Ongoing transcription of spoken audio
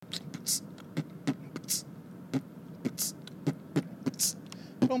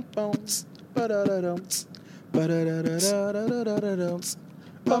Bum bum. Ba-da-da-dum. Ba-da-da-da-da-da-da-da-dum.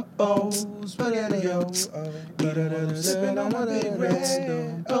 Bum bum. Spaghetti-O. Eating while I'm sipping on my big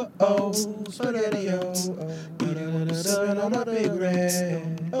red. Oh, spaghetti-O. Eating while I'm sipping on my big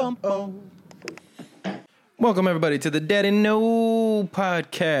red. Bum bum. Welcome, everybody, to the Daddy No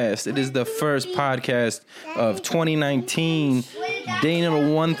podcast. It is the first podcast of 2019, day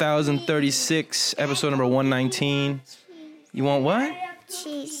number 1036, episode number 119. You want what?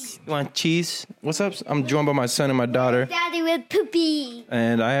 Cheese. You want cheese? What's up? I'm joined by my son and my daughter. Daddy with poopy.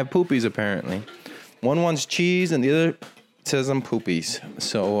 And I have poopies, apparently. One wants cheese, and the other says I'm poopies.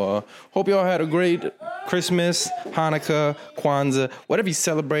 So, hope you all had a great Christmas, Hanukkah, Kwanzaa, whatever you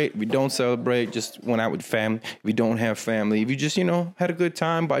celebrate. If you don't celebrate, just went out with family. If you don't have family, if you just, had a good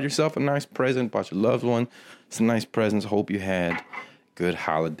time, bought yourself a nice present, bought your loved one some nice presents. Hope you had a good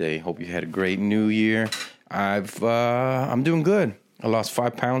holiday. Hope you had a great new year. I'm doing good. I lost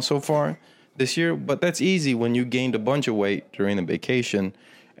 5 pounds so far this year, but that's easy when you gained a bunch of weight during the vacation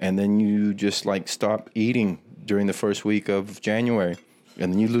and then you just stop eating during the first week of January.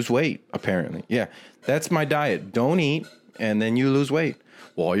 And then you lose weight, apparently. Yeah, that's my diet. Don't eat, and then you lose weight.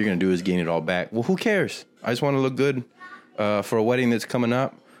 Well, all you're going to do is gain it all back. Well, who cares? I just want to look good for a wedding that's coming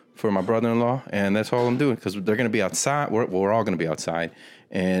up for my brother-in-law, and that's all I'm doing, because they're going to be outside. We're all going to be outside,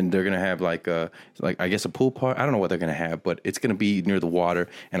 and they're going to have, I guess, a pool party. I don't know what they're going to have, but it's going to be near the water,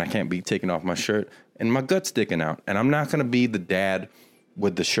 and I can't be taking off my shirt, and my gut's sticking out, and I'm not going to be the dad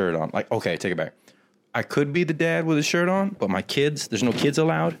with the shirt on. Okay, take it back. I could be the dad with a shirt on, but my kids, there's no kids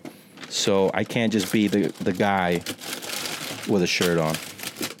allowed. So I can't just be the guy with a shirt on.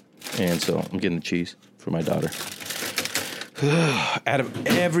 And so I'm getting the cheese for my daughter. Out of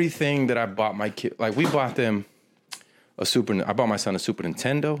everything that I bought my kid, we bought them I bought my son a Super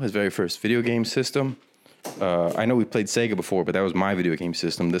Nintendo, his very first video game system. I know we played Sega before, but that was my video game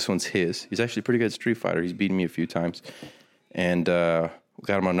system. This one's his. He's actually pretty good at Street Fighter. He's beaten me a few times. And we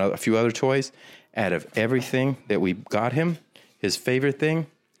got him a few other toys. Out of everything that we got him, his favorite thing,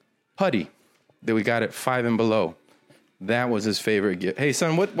 putty, that we got at 5 and below. That was his favorite gift. Hey,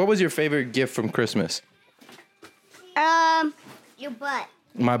 son, what was your favorite gift from Christmas? Your butt.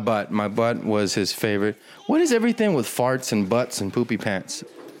 My butt. My butt was his favorite. What is everything with farts and butts and poopy pants?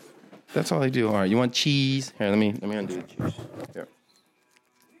 That's all they do. All right, you want cheese? Here, let me undo the cheese. Here.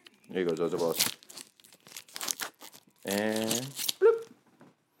 There you go, Zozo Boss. And bloop.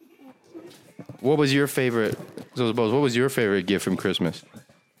 What was your favorite? What was your favorite gift from Christmas?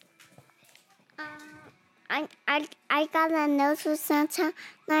 I got a nose from Santa,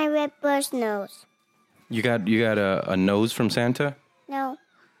 and I read Bush nose. You got a nose from Santa? No,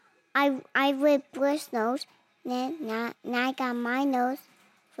 I read Bush nose, then now I got my nose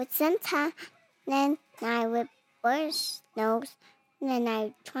for Santa, then I read Bush nose, and then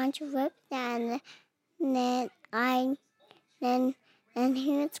I tried to rip that, and then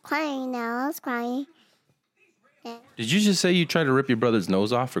he was crying, and I was crying. Did you just say you tried to rip your brother's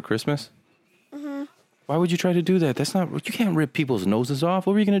nose off for Christmas? Mm-hmm. Why would you try to do that? You can't rip people's noses off.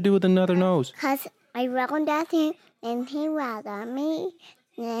 What were you going to do with another nose? Because I rolled at him, and he rolled at me,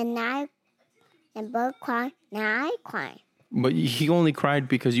 and both cried, and I cried. But he only cried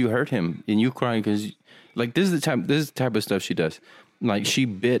because you hurt him, and you cried because, this is the type of stuff she does. She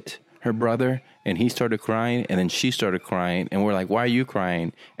bit her brother, and he started crying, and then she started crying, and we're like, why are you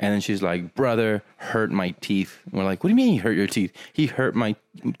crying? And then she's like, brother hurt my teeth. And we're like, what do you mean he hurt your teeth? He hurt my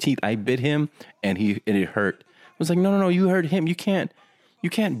teeth. I bit him, and it hurt. I was like, no, you hurt him. You can't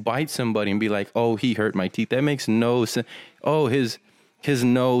bite somebody and be like, oh, he hurt my teeth. That makes no sense. Oh, his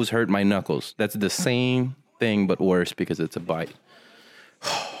nose hurt my knuckles. That's the same thing, but worse because it's a bite.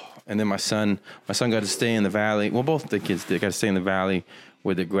 And then my son got to stay in the valley. Well, both the kids did. Got to stay in the valley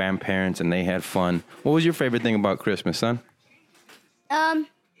with their grandparents, and they had fun. What was your favorite thing about Christmas, son? Don't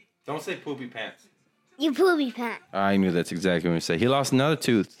say poopy pants. You poopy pants. I knew that's exactly what you say. He lost another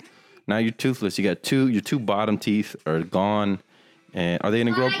tooth. Now you're toothless. You got your two bottom teeth are gone. And are they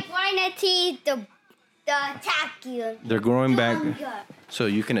gonna grow? My teeth, the attack you. They're growing back, so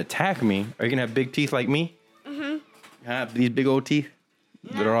you can attack me. Are you gonna have big teeth like me? Mm-hmm. Have these big old teeth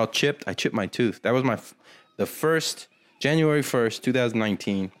that are all chipped? I chipped my tooth. That was the first. January 1st,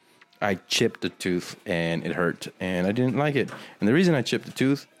 2019, I chipped a tooth, and it hurt, and I didn't like it. And the reason I chipped the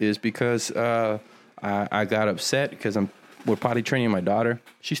tooth is because I got upset because we're potty training my daughter.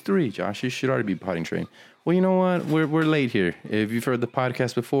 She's 3, Josh. She should already be potty trained. Well, you know what? We're late here. If you've heard the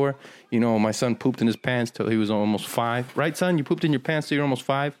podcast before, my son pooped in his pants till he was almost 5. Right, son? You pooped in your pants till you're almost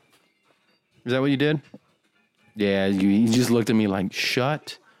 5? Is that what you did? Yeah, you just looked at me like,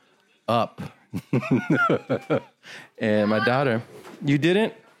 shut up. And my daughter, you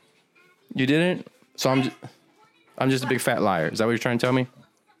didn't? You didn't? So I'm just a big fat liar. Is that what you're trying to tell me?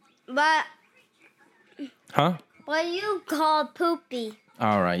 But Huh? what you call poopy?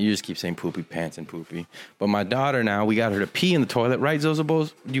 All right, you just keep saying poopy pants and poopy. But my daughter now, we got her to pee in the toilet, right,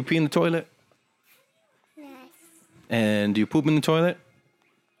 Zozabos? Do you pee in the toilet? Yes. And do you poop in the toilet?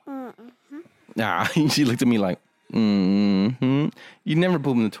 Mm-hmm. Nah, she looked at me like, mm-hmm. You never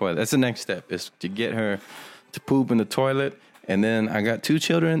poop in the toilet. That's the next step, is to get her to poop in the toilet. And then I got 2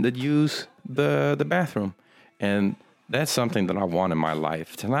 children that use the bathroom. And that's something that I want in my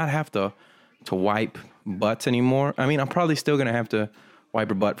life, to not have to wipe butts anymore. I mean, I'm probably still going to have to wipe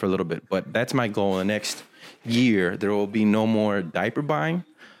her butt for a little bit, but that's my goal. The next year, there will be no more diaper buying,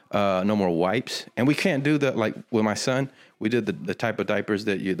 no more wipes. And we can't do that like with my son. We did the type of diapers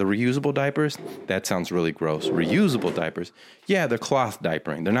the reusable diapers. That sounds really gross. Reusable diapers. Yeah, they're cloth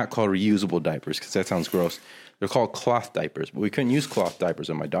diapering. They're not called reusable diapers because that sounds gross. They're called cloth diapers, but we couldn't use cloth diapers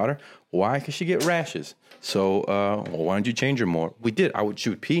on my daughter. Why? Because she get rashes. So, why don't you change her more? We did. She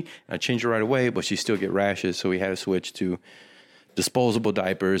would pee, and I'd change her right away, but she still get rashes. So we had to switch to disposable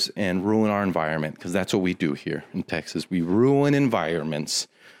diapers and ruin our environment, because that's what we do here in Texas. We ruin environments.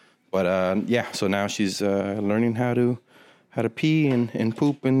 But yeah, so now she's learning how to pee and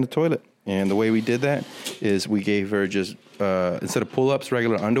poop in the toilet. And the way we did that is we gave her just instead of pull-ups,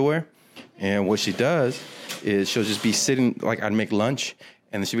 regular underwear. And what she does is she'll just be sitting, like I'd make lunch,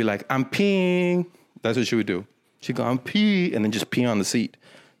 and then she'd be like, I'm peeing. That's what she would do. She'd go, I'm pee, and then just pee on the seat.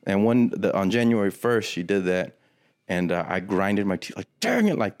 And on January 1st, she did that, and I grinded my teeth, like, dang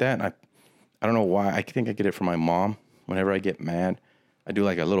it, like that. And I don't know why. I think I get it from my mom. Whenever I get mad, I do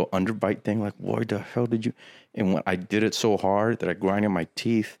like a little underbite thing, like, why the hell did you? And when I did it so hard that I grinded my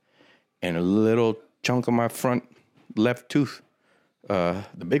teeth, and a little chunk of my front left tooth, the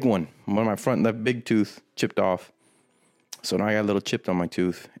big one of my front left big tooth chipped off. So now I got a little chip on my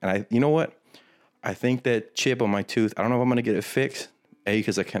tooth. And you know what? I think that chip on my tooth, I don't know if I'm going to get it fixed. A,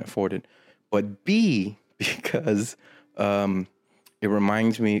 because I can't afford it. But B, because it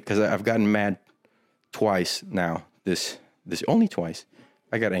reminds me, because I've gotten mad twice now. This only twice.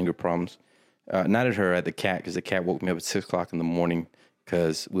 I got anger problems. Not at her, at the cat, because the cat woke me up at 6 o'clock in the morning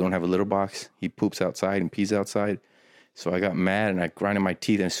because we don't have a litter box. He poops outside and pees outside. So I got mad and I grinded my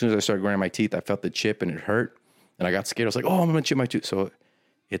teeth. And as soon as I started grinding my teeth, I felt the chip and it hurt. And I got scared. I was like, oh, I'm going to chip my tooth. So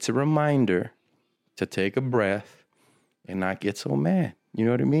it's a reminder to take a breath and not get so mad. You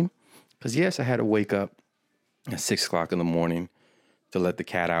know what I mean? Because yes, I had to wake up at 6 o'clock in the morning to let the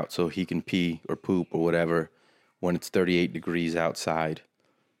cat out so he can pee or poop or whatever when it's 38 degrees outside.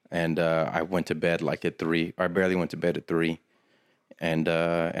 And I went to bed like at 3. Or I barely went to bed at 3. And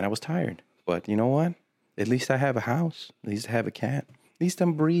I was tired. But you know what? At least I have a house. At least I have a cat. At least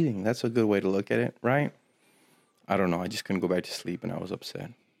I'm breathing. That's a good way to look at it, right? I don't know. I just couldn't go back to sleep and I was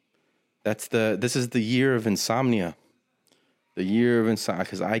upset. This is the year of insomnia. The year of insomnia,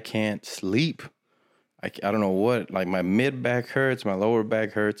 because I can't sleep. I don't know what. Like my mid back hurts, my lower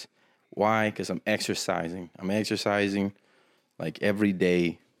back hurts. Why? Because I'm exercising. I'm exercising like every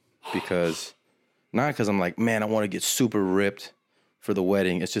day not because I'm like, man, I want to get super ripped for the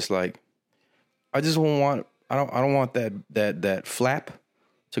wedding. It's just like, I don't want that flap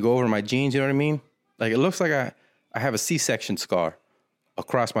to go over my jeans. You know what I mean? Like it looks like I have a C-section scar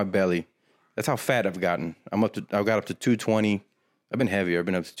across my belly. That's how fat I've gotten. I got up to 220. I've been heavier. I've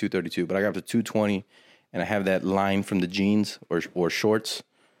been up to 232, but I got up to 220, and I have that line from the jeans or shorts,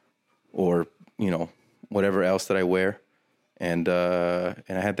 or whatever else that I wear, and I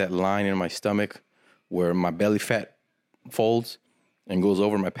had that line in my stomach where my belly fat folds and goes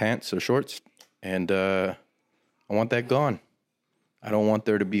over my pants or shorts. And I want that gone. I don't want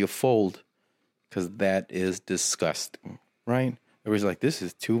there to be a fold because that is disgusting, right? Everybody's like, this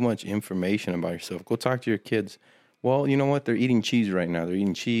is too much information about yourself. Go talk to your kids. Well, you know what? They're eating cheese right now. They're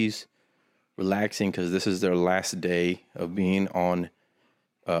eating cheese, relaxing because this is their last day of being on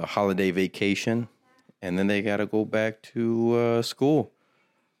holiday vacation. And then they got to go back to school,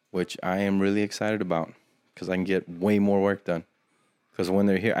 which I am really excited about because I can get way more work done. Because when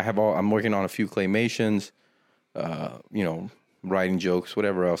they're here, I'm working on a few claymations, writing jokes,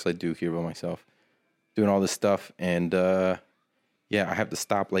 whatever else I do here by myself, doing all this stuff. And I have to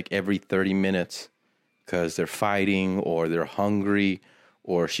stop like every 30 minutes because they're fighting or they're hungry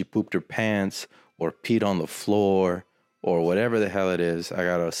or she pooped her pants or peed on the floor or whatever the hell it is. I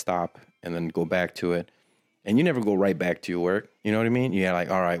got to stop and then go back to it. And you never go right back to your work. You know what I mean? You're like,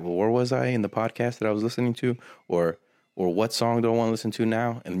 all right, well, where was I in the podcast that I was listening to? Or what song do I want to listen to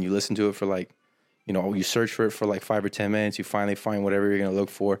now? And you listen to it for like, you search for it for like 5 or 10 minutes. You finally find whatever you're going to look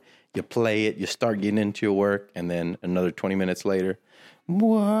for. You play it. You start getting into your work. And then another 20 minutes later,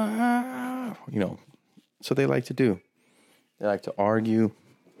 Wow. You know, so they like to do. They like to argue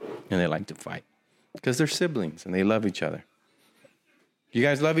and they like to fight because they're siblings and they love each other. You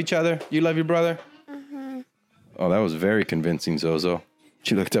guys love each other? You love your brother? Mm-hmm. Oh, that was very convincing, Zozo.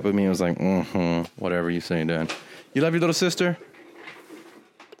 She looked up at me and was like, whatever you say, Dad. You love your little sister?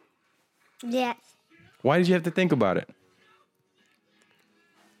 Yes. Why did you have to think about it?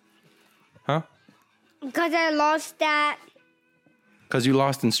 Huh? Because I lost that. Because you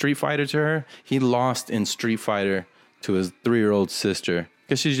lost in Street Fighter to her? He lost in Street Fighter to his 3-year-old sister.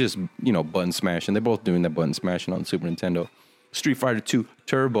 Because she's just, button smashing. They're both doing that button smashing on Super Nintendo. Street Fighter 2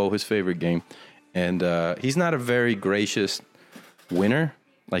 Turbo, his favorite game. And he's not a very gracious winner.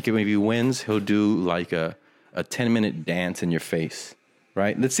 Like, if he wins, he'll do like a 10-minute dance in your face.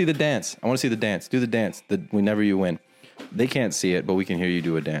 Right? Let's see the dance. I want to see the dance. Do the dance whenever you win. They can't see it, but we can hear you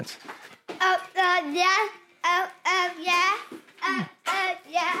do a dance. Yeah. Yeah.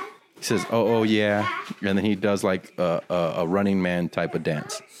 Yeah. He says, oh, yeah. And then he does like a Running Man type of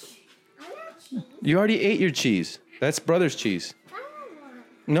dance. You already ate your cheese. That's brother's cheese.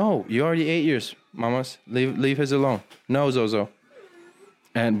 No, you already ate yours, mamas. Leave his alone. No, Zozo.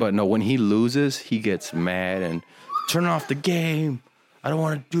 But no, when he loses, he gets mad and turn off the game. I don't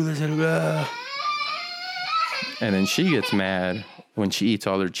want to do this. And then she gets mad when she eats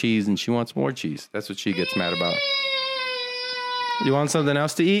all her cheese and she wants more cheese. That's what she gets mad about. You want something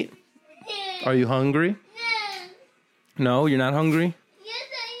else to eat? Are you hungry? No, you're not hungry? Yes,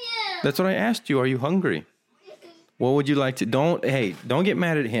 I am. That's what I asked you. Are you hungry? What would you like to... Don't get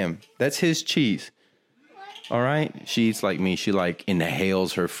mad at him. That's his cheese. All right? She eats like me. She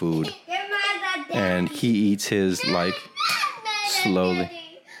inhales her food. And he eats his slowly. I'm not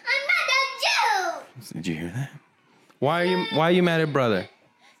a Jew. Did you hear that? Why are you mad at brother?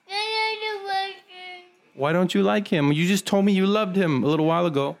 Why don't you like him? You just told me you loved him a little while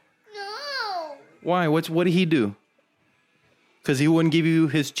ago. No. Why? What did he do? Because he wouldn't give you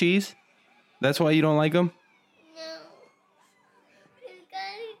his cheese? That's why you don't like him? No.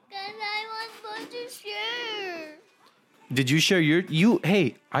 Because I was supposed to share. Did you share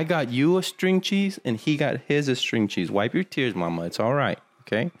hey, I got you a string cheese and he got his a string cheese. Wipe your tears, mama. It's all right.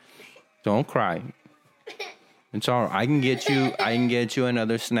 Okay? Don't cry. It's all right. I can get you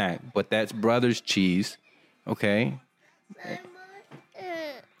another snack, but that's brother's cheese. Okay?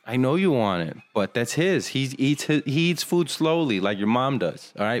 I know you want it, but that's his. He eats food slowly like your mom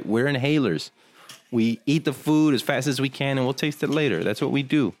does. All right? We're inhalers. We eat the food as fast as we can and we'll taste it later. That's what we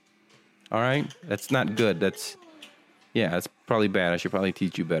do. All right? That's not good. That's probably bad. I should probably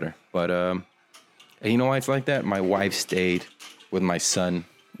teach you better. But you know why it's like that? My wife stayed with my son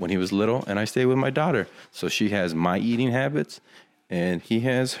when he was little, and I stayed with my daughter. So she has my eating habits, and he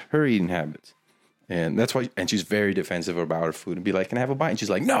has her eating habits. And that's why, and she's very defensive about her food and be like, can I have a bite? And she's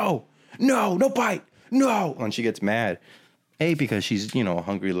like, no bite, no. And she gets mad. A, because she's, a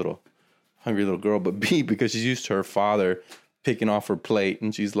hungry little girl, but B, because she's used to her father picking off her plate,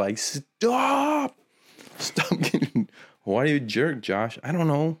 and she's like, stop getting, why do you jerk, Josh? I don't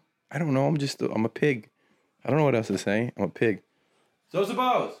know. I'm a pig. I don't know what else to say. I'm a pig. So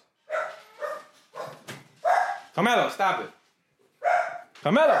suppose. Carmelo, stop it.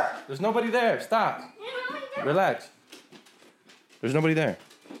 Carmelo, there's nobody there. Stop. Relax. There's nobody there.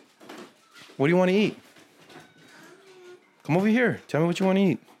 What do you want to eat? Come over here. Tell me what you want to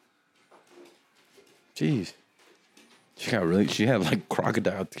eat. Jeez. She had like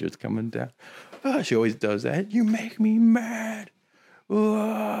crocodile tears coming down. Oh, she always does that. You make me mad.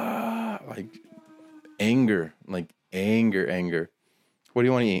 Like anger. Like anger. What do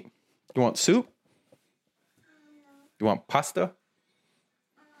you want to eat? You want soup? You want pasta?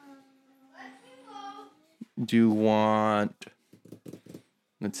 Do you want...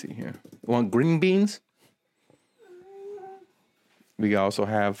 Let's see here. You want green beans? We also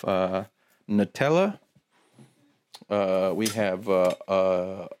have Nutella. We have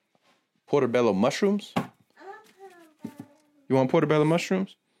portobello mushrooms. You want portobello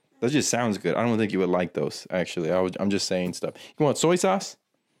mushrooms? That just sounds good. I don't think you would like those, actually. I'm just saying stuff. You want soy sauce?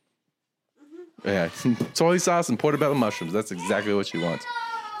 Yeah, soy sauce and portobello mushrooms. That's exactly what she wants.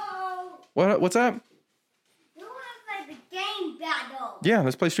 What's up? You want to play the game battle? Yeah,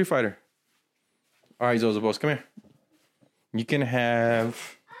 let's play Street Fighter. All right, Zozobos, come here. You can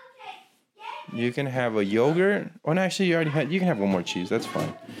have a yogurt. Oh, no, actually, you can have one more cheese. That's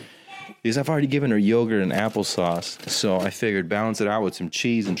fine. Because I've already given her yogurt and applesauce, so I figured balance it out with some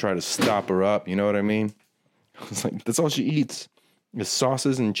cheese and try to stop her up. You know what I mean? It's like, that's all she eats is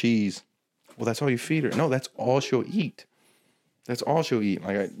sauces and cheese. Well, that's all you feed her. No, that's all she'll eat. That's all she'll eat.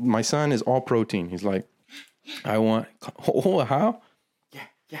 Like my son is all protein. He's like, I want. Oh, how?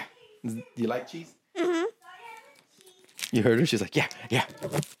 Do you like cheese? Mm-hmm. You heard her? She's like, yeah.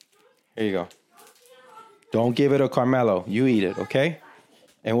 Here you go. Don't give it to Carmelo. You eat it, okay?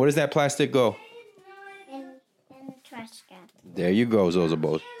 And where does that plastic go? In the trash can. There you go,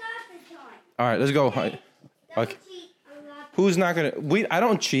 Zozobos. All right, let's go. Okay. Who's not gonna? I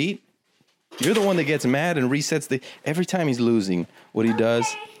don't cheat. You're the one that gets mad and resets every time he's losing. What he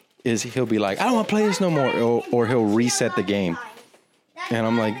does is he'll be like, I don't want to play this no more, or he'll reset the game. And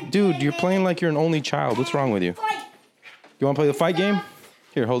I'm like, dude, you're playing like you're an only child. What's wrong with you? You want to play the fight game?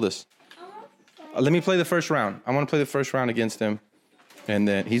 Here, hold this. Let me play the first round. I want to play the first round against him. And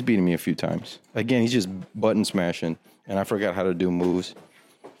then he's beating me a few times. Again, he's just button smashing. And I forgot how to do moves.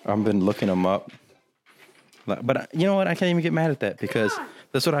 I've been looking them up. But you know what? I can't even get mad at that because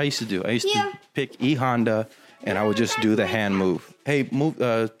that's what I used to do. I used to pick E Honda and I would just do the hand move. Hey, move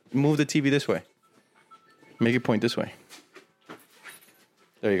the TV this way. Make it point this way.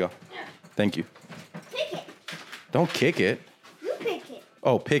 There you go. Thank you. Pick it. Don't kick it. You pick it.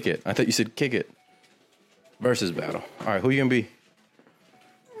 Oh, pick it. I thought you said kick it. Versus battle. All right, who you gonna be?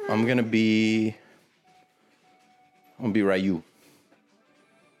 I'm gonna be Ryu.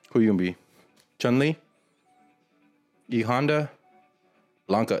 Who you gonna be? Chun-Li? E Honda?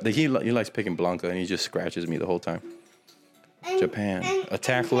 Blanca. He likes picking Blanca and he just scratches me the whole time. Japan.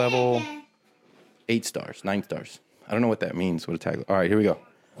 Attack level 8 stars, 9 stars. I don't know what that means. What attack? All right, here we go.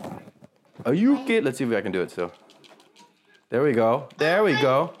 Are you kid? Let's see if I can do it still. There we go. There we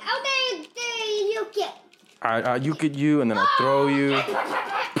go. Okay, you get. All right, you get you, and then I throw you.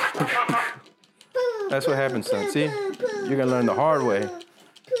 That's what happens, son. See? You're going to learn the hard way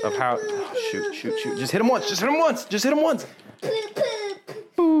of how... Oh, shoot. Just hit him once. Just hit him once.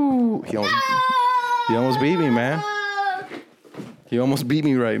 Ooh. He almost beat me, man. He almost beat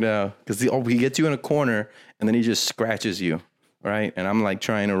me right now. Because he gets you in a corner, and then he just scratches you. Right? And I'm like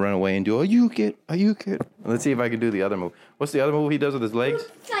trying to run away and do, are you kid? Let's see if I can do the other move. What's the other move he does with his legs?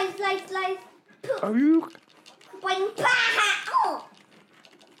 Slice. Are you?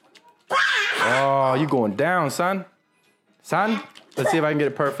 Oh, you going down, son. Let's see if I can get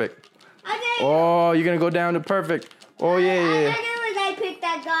it perfect. Oh, you're going to go down to perfect. Oh, yeah. I picked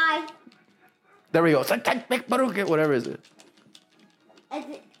that guy. There we go. Whatever is it.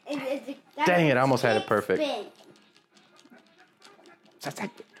 Dang it, I almost had it perfect. Okay.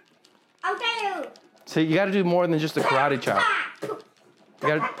 So you got to do more than just a karate chop. You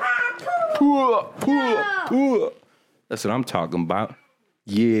got to... That's what I'm talking about.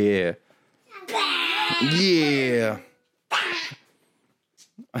 Yeah. You're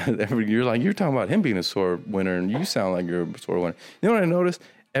talking about him being a sore winner, and you sound like you're a sore winner. You know what I noticed?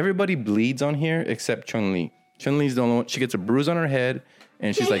 Everybody bleeds on here except Chun-Li. Chun-Li's the only one. She gets a bruise on her head,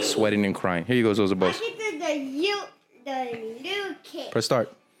 and she's like sweating and crying. Here you go, Zozo Boss. The new kid. Press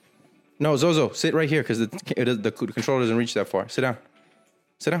start. No, Zozo, sit right here because the controller doesn't reach that far. Sit down.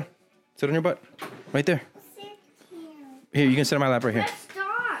 Sit on your butt. Right there. Here, you can sit on my lap right here. Press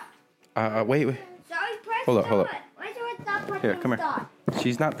start. Wait. Hold up. Why do I stop pressing Here, come start? here.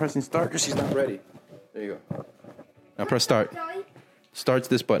 She's not pressing start because she's not ready. There you go. Now press start. Starts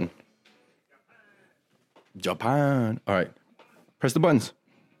this button. Japan. All right. Press the buttons.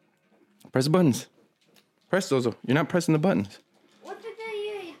 Press Zozo. You're not pressing the buttons. What did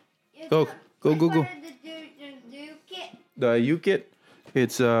you Go. The The U-kit.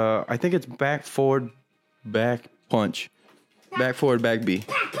 It's I think it's back, forward, back, punch. Back, forward, back B.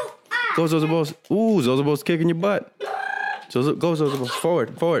 Go, Zozobos. Ooh, Zozobos kicking your butt. Go, Zozobos.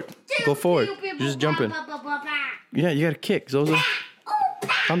 Forward. Go forward. You're just jumping. Yeah, you gotta kick, Zozo.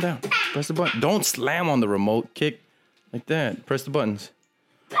 Calm down. Press the button. Don't slam on the remote. Kick like that. Press the buttons.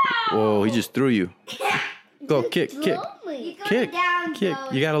 Whoa, he just threw you. Go, kick. You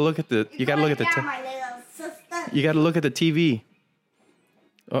gotta look at the TV.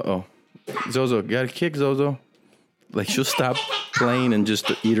 Uh-oh. Zozo, you gotta kick, Zozo. Like, she'll stop playing and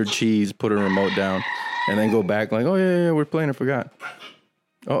just eat her cheese, put her remote down, and then go back like, oh, yeah, we're playing, I forgot.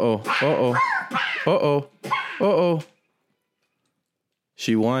 Uh-oh.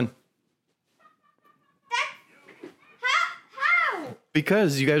 She won. How?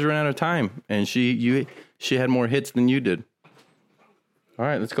 Because you guys ran out of time, and she had more hits than you did. All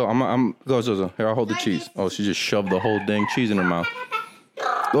right, let's go. Go, Zozo. Here, I'll hold the cheese. Oh, she just shoved the whole dang cheese in her mouth.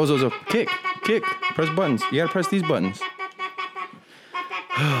 Go, Zozo. Kick. Press buttons. You gotta press these buttons.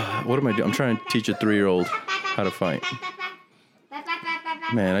 What am I doing? I'm trying to teach a 3-year-old how to fight.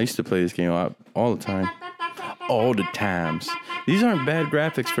 Man, I used to play this game all the time. All the times. These aren't bad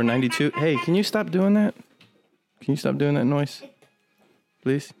graphics for 92. Hey, can you stop doing that? Can you stop doing that noise?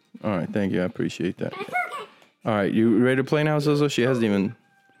 Please? All right, thank you. I appreciate that. All right, you ready to play now, Zozo? She hasn't even...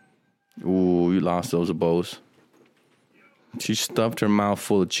 Ooh, you lost those bows. She stuffed her mouth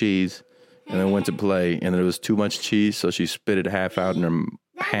full of cheese and then went to play, and there was too much cheese, so she spit it half out in her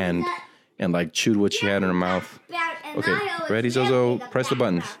hand and like chewed what she had in her mouth. Okay, ready, Zozo? Press the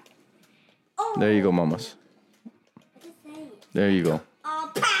buttons. There you go, mamas. There you go.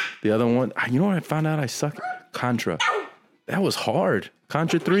 The other one, you know what I found out I suck? Contra. That was hard.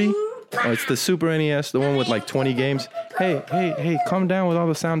 Contra 3? Oh, it's the Super NES, the one with like 20 games. Hey, calm down with all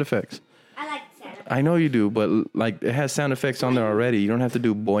the sound effects. I like sound effects. I know you do, but like it has sound effects on there already. You don't have to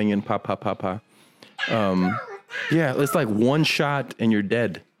do boing and pop, pop, pop, pop. Yeah, it's like one shot and you're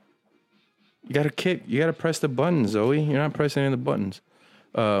dead. You gotta press the buttons, Zoe. You're not pressing any of the buttons.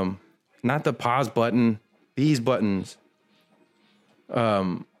 Not the pause button, these buttons.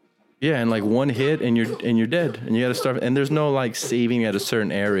 Yeah, and like one hit and you're dead. And you gotta start, and there's no like saving at a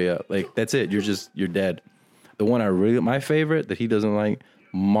certain area. Like that's it. You're dead. The one my favorite that he doesn't like,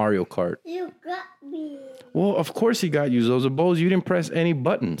 Mario Kart. You got me. Well, of course he got you, Zozo Bowls. You didn't press any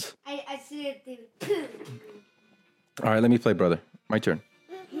buttons. I see it too. All right, let me play, brother. My turn.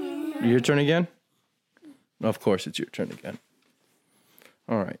 Your turn again? Of course it's your turn again.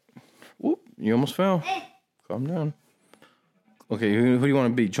 All right. Whoop, you almost fell. Calm down. Okay, who do you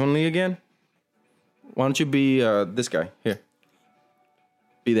want to be? Chun-Li again? Why don't you be this guy? Here.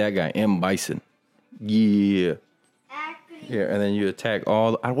 Be that guy, M. Bison. Yeah. Here, and then you attack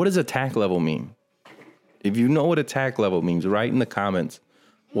all... What does attack level mean? If you know what attack level means, write in the comments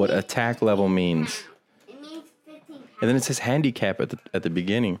what attack level means. It means 15 pounds. And then it says handicap at the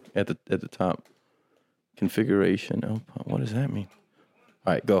beginning, at the top. Configuration. Oh, what does that mean?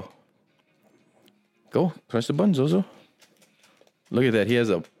 All right, go. Go. Press the button, Zozo. Look at that. He has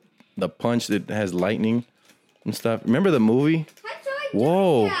the punch that has lightning and stuff. Remember the movie?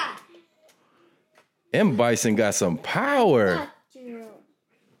 Whoa. M. Bison got some power.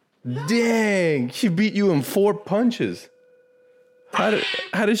 Dang. She beat you in 4 punches. How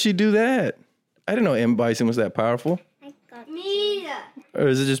did she do that? I didn't know M. Bison was that powerful. I got me. Or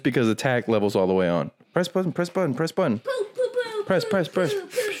is it just because attack level's all the way on? Press button, press button, press button. Press.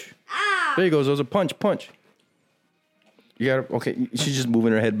 There you go. Those are punch. You gotta, okay, she's just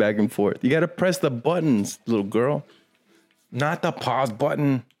moving her head back and forth. You gotta press the buttons, little girl. Not the pause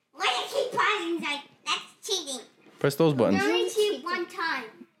button. Why do you keep pausing? That's cheating. Press those buttons. You only cheat one time.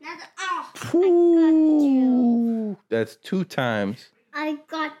 Ooh, that's 2 times. I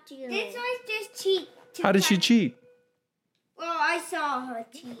got you. This one's just cheat. How did she cheat? Well, I saw her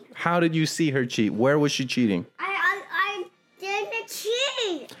cheat. How did you see her cheat? Where was she cheating? I didn't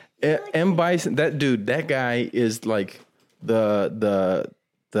cheat. M. Bison, that guy is like the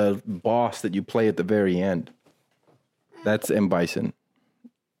boss that you play at the very end. That's M. Bison.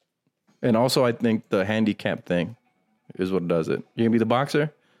 And also, I think the handicap thing is what does it. You gonna be the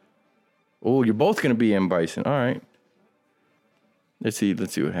boxer? Oh, you're both gonna be M. Bison. All right. Let's see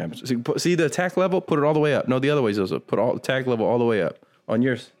what happens. See the attack level? Put it all the way up. No, the other way, Zozo. Put all attack level all the way up. On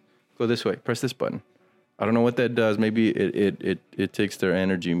yours. Go this way. Press this button. I don't know what that does. Maybe it takes their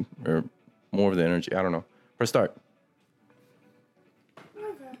energy or more of the energy. I don't know. Press start.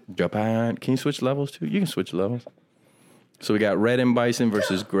 Jump on. Can you switch levels too? You can switch levels. So we got red M. Bison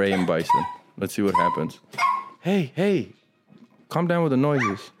versus gray M. Bison. Let's see what happens. Hey. Calm down with the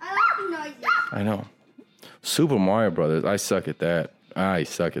noises. I like noises. I know. Super Mario Brothers. I suck at that. I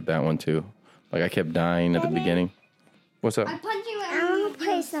suck at that one too. Like I kept dying at the beginning. What's up? I'm punching you. I want to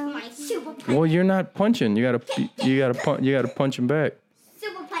play some. My super punch. Well, you're not punching. You gotta punch him back.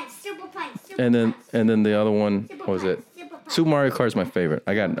 Super punch. And then the other one, what was it? Super Mario Kart is my favorite.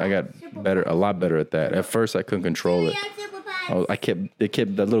 I got a lot better at that. At first, I couldn't control it.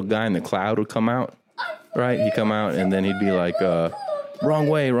 The little guy in the cloud would come out, right? He'd come out and then he'd be like, wrong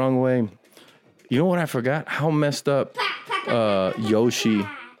way. You know what I forgot? How messed up Yoshi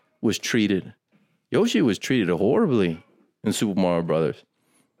was treated. Yoshi was treated horribly in Super Mario Brothers.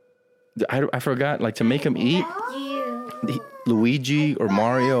 I forgot, like, to make him eat, Luigi or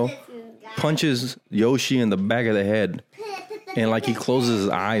Mario punches Yoshi in the back of the head. And, like, he closes his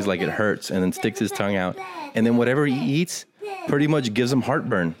eyes like it hurts and then sticks his tongue out. And then whatever he eats pretty much gives him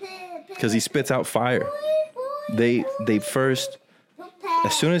heartburn because he spits out fire. They first,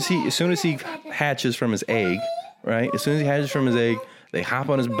 as soon as he hatches from his egg, right? As soon as he hatches from his egg, they hop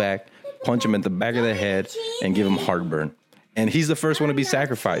on his back, punch him at the back of the head, and give him heartburn. And he's the first one to be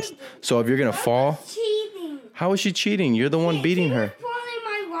sacrificed. So if you're going to fall... How is she cheating? You're the one beating her.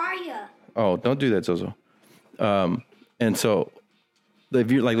 Oh, don't do that, Zozo. And so,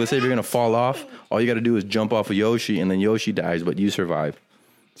 if you let's say if you're gonna fall off, all you got to do is jump off of Yoshi, and then Yoshi dies, but you survive.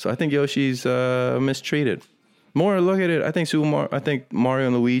 So I think Yoshi's mistreated. Look at it. I think Mario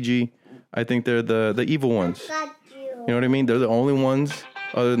and Luigi I think they're the evil ones. Got you. You know what I mean? They're the only ones,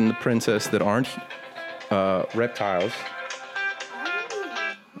 other than the princess, that aren't reptiles.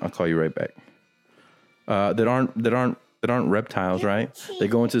 I'll call you right back. That aren't reptiles, right? They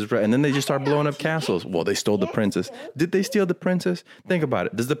go into this, and then they just start blowing up castles. Well, they stole the princess. Did they steal the princess? Think about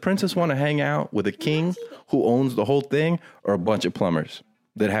it. Does the princess want to hang out with a king who owns the whole thing, or a bunch of plumbers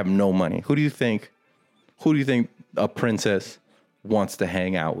that have no money? Who do you think a princess wants to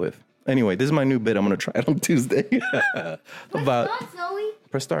hang out with? Anyway, this is my new bit. I'm gonna try it on Tuesday.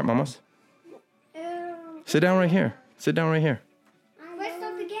 Press start, mamas. Sit down right here. Sit down right here. Press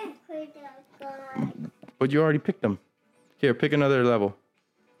start again. But you already picked them. Here, pick another level.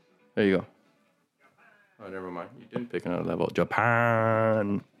 There you go. Oh, never mind. You didn't pick another level.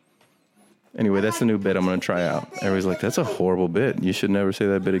 Japan. Anyway, that's the new bit I'm going to try out. Everybody's like, that's a horrible bit. You should never say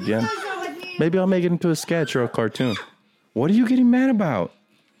that bit again. Maybe I'll make it into a sketch or a cartoon. What are you getting mad about?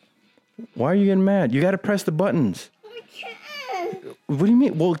 Why are you getting mad? You got to press the buttons. What do you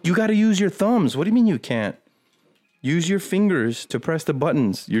mean? Well, you got to use your thumbs. What do you mean you can't? Use your fingers to press the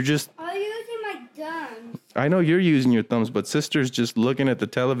buttons. You're just... I'm using my thumbs. I know you're using your thumbs, but sister's just looking at the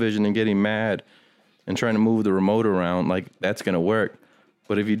television and getting mad and trying to move the remote around like that's going to work.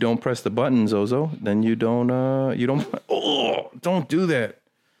 But if you don't press the buttons, Ozo, then you don't, oh, don't do that.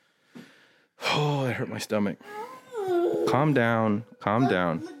 Oh, that hurt my stomach. Calm down. Calm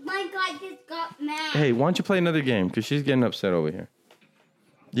down. Look, my guy just got mad. Hey, why don't you play another game? Because she's getting upset over here.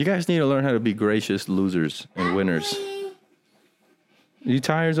 You guys need to learn how to be gracious losers and winners. You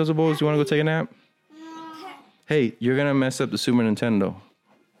tired, Zozo Boys? You want to go take a nap? Hey, you're going to mess up the Super Nintendo.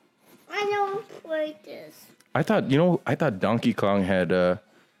 I don't play this. I thought Donkey Kong had, is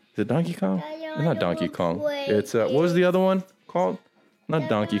it Donkey Kong? It's not Donkey Kong. It's, what was the other one called? Not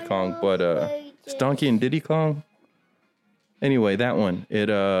Donkey Kong, but, it's Donkey and Diddy Kong. Anyway, that one.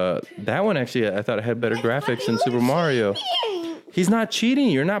 That one actually, I thought it had better graphics than Super Mario. He's not cheating.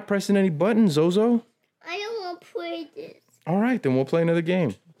 You're not pressing any buttons, Zozo. I don't want to play this. All right, then we'll play another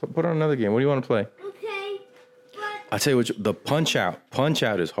game. Put on another game. What do you want to play? Okay, but... I'll tell you what, the Punch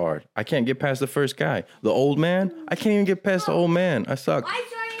Out is hard. I can't get past the first guy. The old man, I can't even get past the old man. I suck.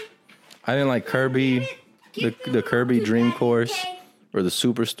 I didn't like Kirby, the Kirby Dream Course, or the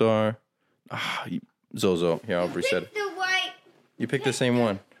Superstar. Zozo. Here, I'll reset it. You picked the same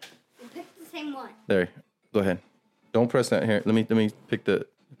one. You picked the same one. There. Go ahead. Don't press that here. Let me pick the...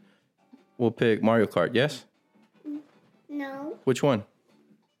 We'll pick Mario Kart, yes? No. Which one?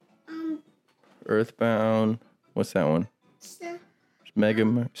 Earthbound. What's that one?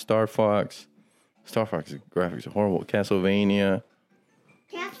 Star Fox. Star Fox's graphics are horrible. Castlevania.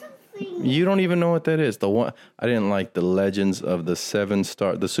 You don't even know what that is. The one I didn't like the Legends of the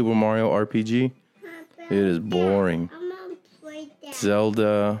the Super Mario RPG. It is boring. I'm gonna play that.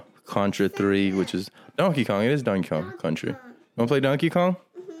 Zelda, Contra 3, which is Donkey Kong. It is Donkey Kong Country. You want to play Donkey Kong?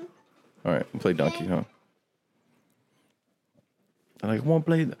 Mm-hmm. All right, we'll play Donkey Kong. I won't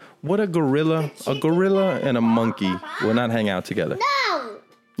play. What a gorilla and a monkey will not hang out together. No.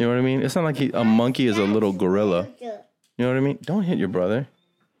 You know what I mean? It's not like a monkey is a little gorilla. You know what I mean? Don't hit your brother.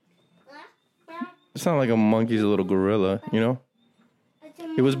 It's not like a monkey's a little gorilla, you know?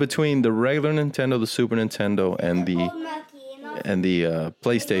 It was between the regular Nintendo, the Super Nintendo, and the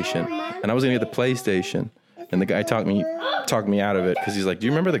PlayStation. And I was gonna get the PlayStation, and the guy talked me out of it because he's like, "Do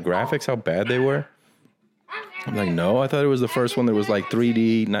you remember the graphics? How bad they were?" I'm like, "No, I thought it was the first one that was like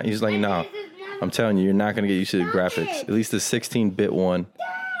 3D." He's like, "No, I'm telling you, you're not gonna get used to the graphics. At least the 16-bit one,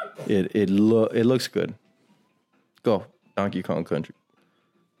 it looks good." Go Donkey Kong Country.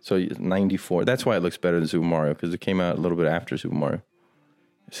 So 94. That's why it looks better than Super Mario, because it came out a little bit after Super Mario.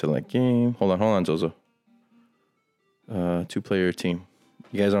 Select game. Hold on, Zozo. 2-player team.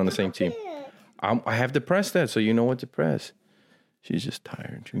 You guys are on the same team. I have to press that so you know what to press. She's just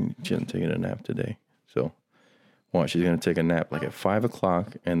tired. She hasn't taken a nap today. So, she's going to take a nap like at 5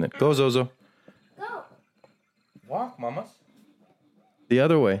 o'clock and then... Go, Zozo. Go. Walk, mamas. The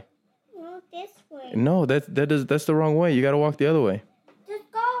other way. No, this way. No, that's the wrong way. You got to walk the other way.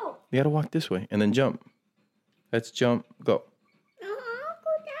 Just go. You got to walk this way and then jump. Let's jump. Go.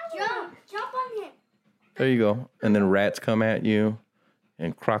 Jump on him. There you go. And then rats come at you,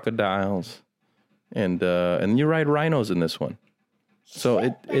 and crocodiles, and you ride rhinos in this one.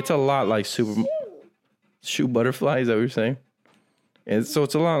 So it's a lot like Shoe Butterfly. Is that what you're saying? And so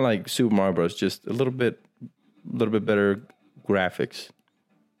it's a lot like Super Mario Bros. Just a little bit better graphics.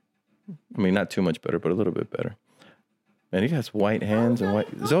 I mean, not too much better, but a little bit better. And he has white hands and white.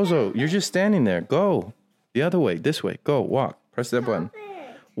 Zozo, you're just standing there. Go the other way. This way. Go. Walk. Press that button.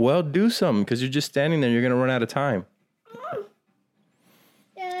 Well, do something, because you're just standing there. You're going to run out of time.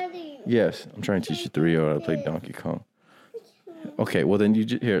 Daddy. Yes, I'm trying to teach you 3-year-old how to play Donkey Kong. Okay, well then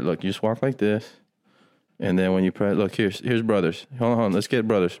here, look, you just walk like this. And then when you press, look, here's brothers. Hold on, let's get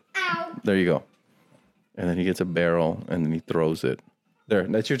brothers. Ow. There you go. And then he gets a barrel and then he throws it. There,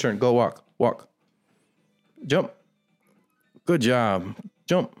 that's your turn. Go walk. Jump. Good job.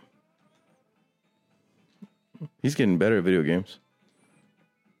 Jump. He's getting better at video games.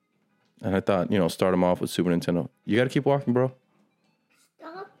 And I thought, start him off with Super Nintendo. You got to keep walking, bro.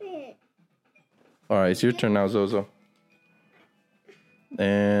 Stop it. All right, it's your turn now, Zozo.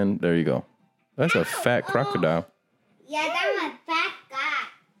 And there you go. That's a fat crocodile. Yeah, that's a fat guy.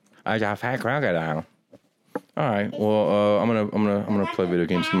 I got a fat crocodile. All right. Well, I'm gonna play video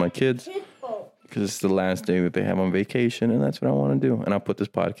games with my kids because it's the last day that they have on vacation, and that's what I want to do. And I'll put this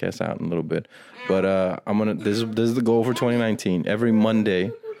podcast out in a little bit. But This is the goal for 2019. Every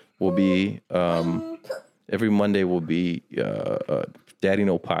Monday will be Daddy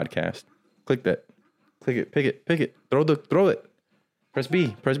No Podcast. Click that. Click it. Pick it. Throw it. Press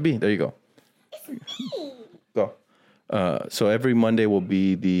B. There you go. Go. So every Monday will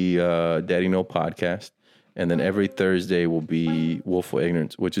be the Daddy No Podcast. And then every Thursday will be Willful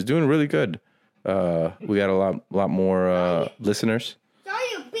Ignorance, which is doing really good. We got a lot more listeners. So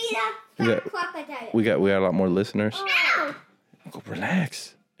you beat up that crocodile. We got a lot more listeners. Ow. Go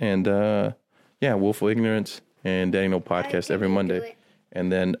relax. And Willful Ignorance and Daddy No Podcast every Monday.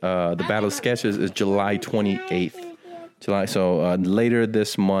 And then the Battle of Sketches is July 28th. So later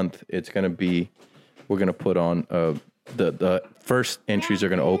this month, we're gonna put on the first entries are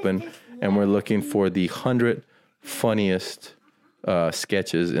gonna open. And we're looking for the 100 funniest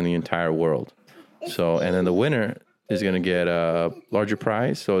sketches in the entire world. So, and then the winner is going to get a larger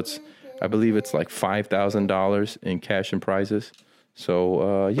prize. So I believe it's like $5,000 in cash and prizes.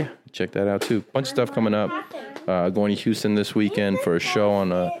 So, check that out too. Bunch of stuff coming up. Going to Houston this weekend for a show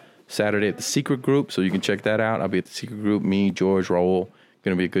on Saturday at the Secret Group. So you can check that out. I'll be at the Secret Group. Me, George, Raul.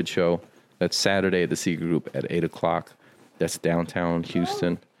 Going to be a good show. That's Saturday at the Secret Group at 8 o'clock. That's downtown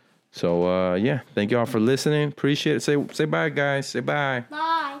Houston. So, thank you all for listening. Appreciate it. Say bye, guys. Say bye.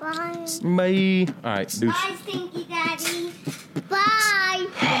 Bye. Bye. Bye. All right, deuce. Bye, Stinky Daddy. Bye.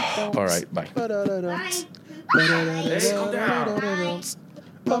 All right, bye. Bye. Hey, calm down.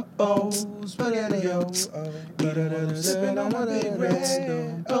 Uh-oh, spaghetti-o. You don't wanna spin on my big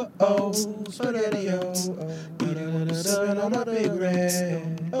red. Uh-oh, spaghetti-o. You don't wanna spin on my big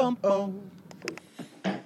red. Uh-oh.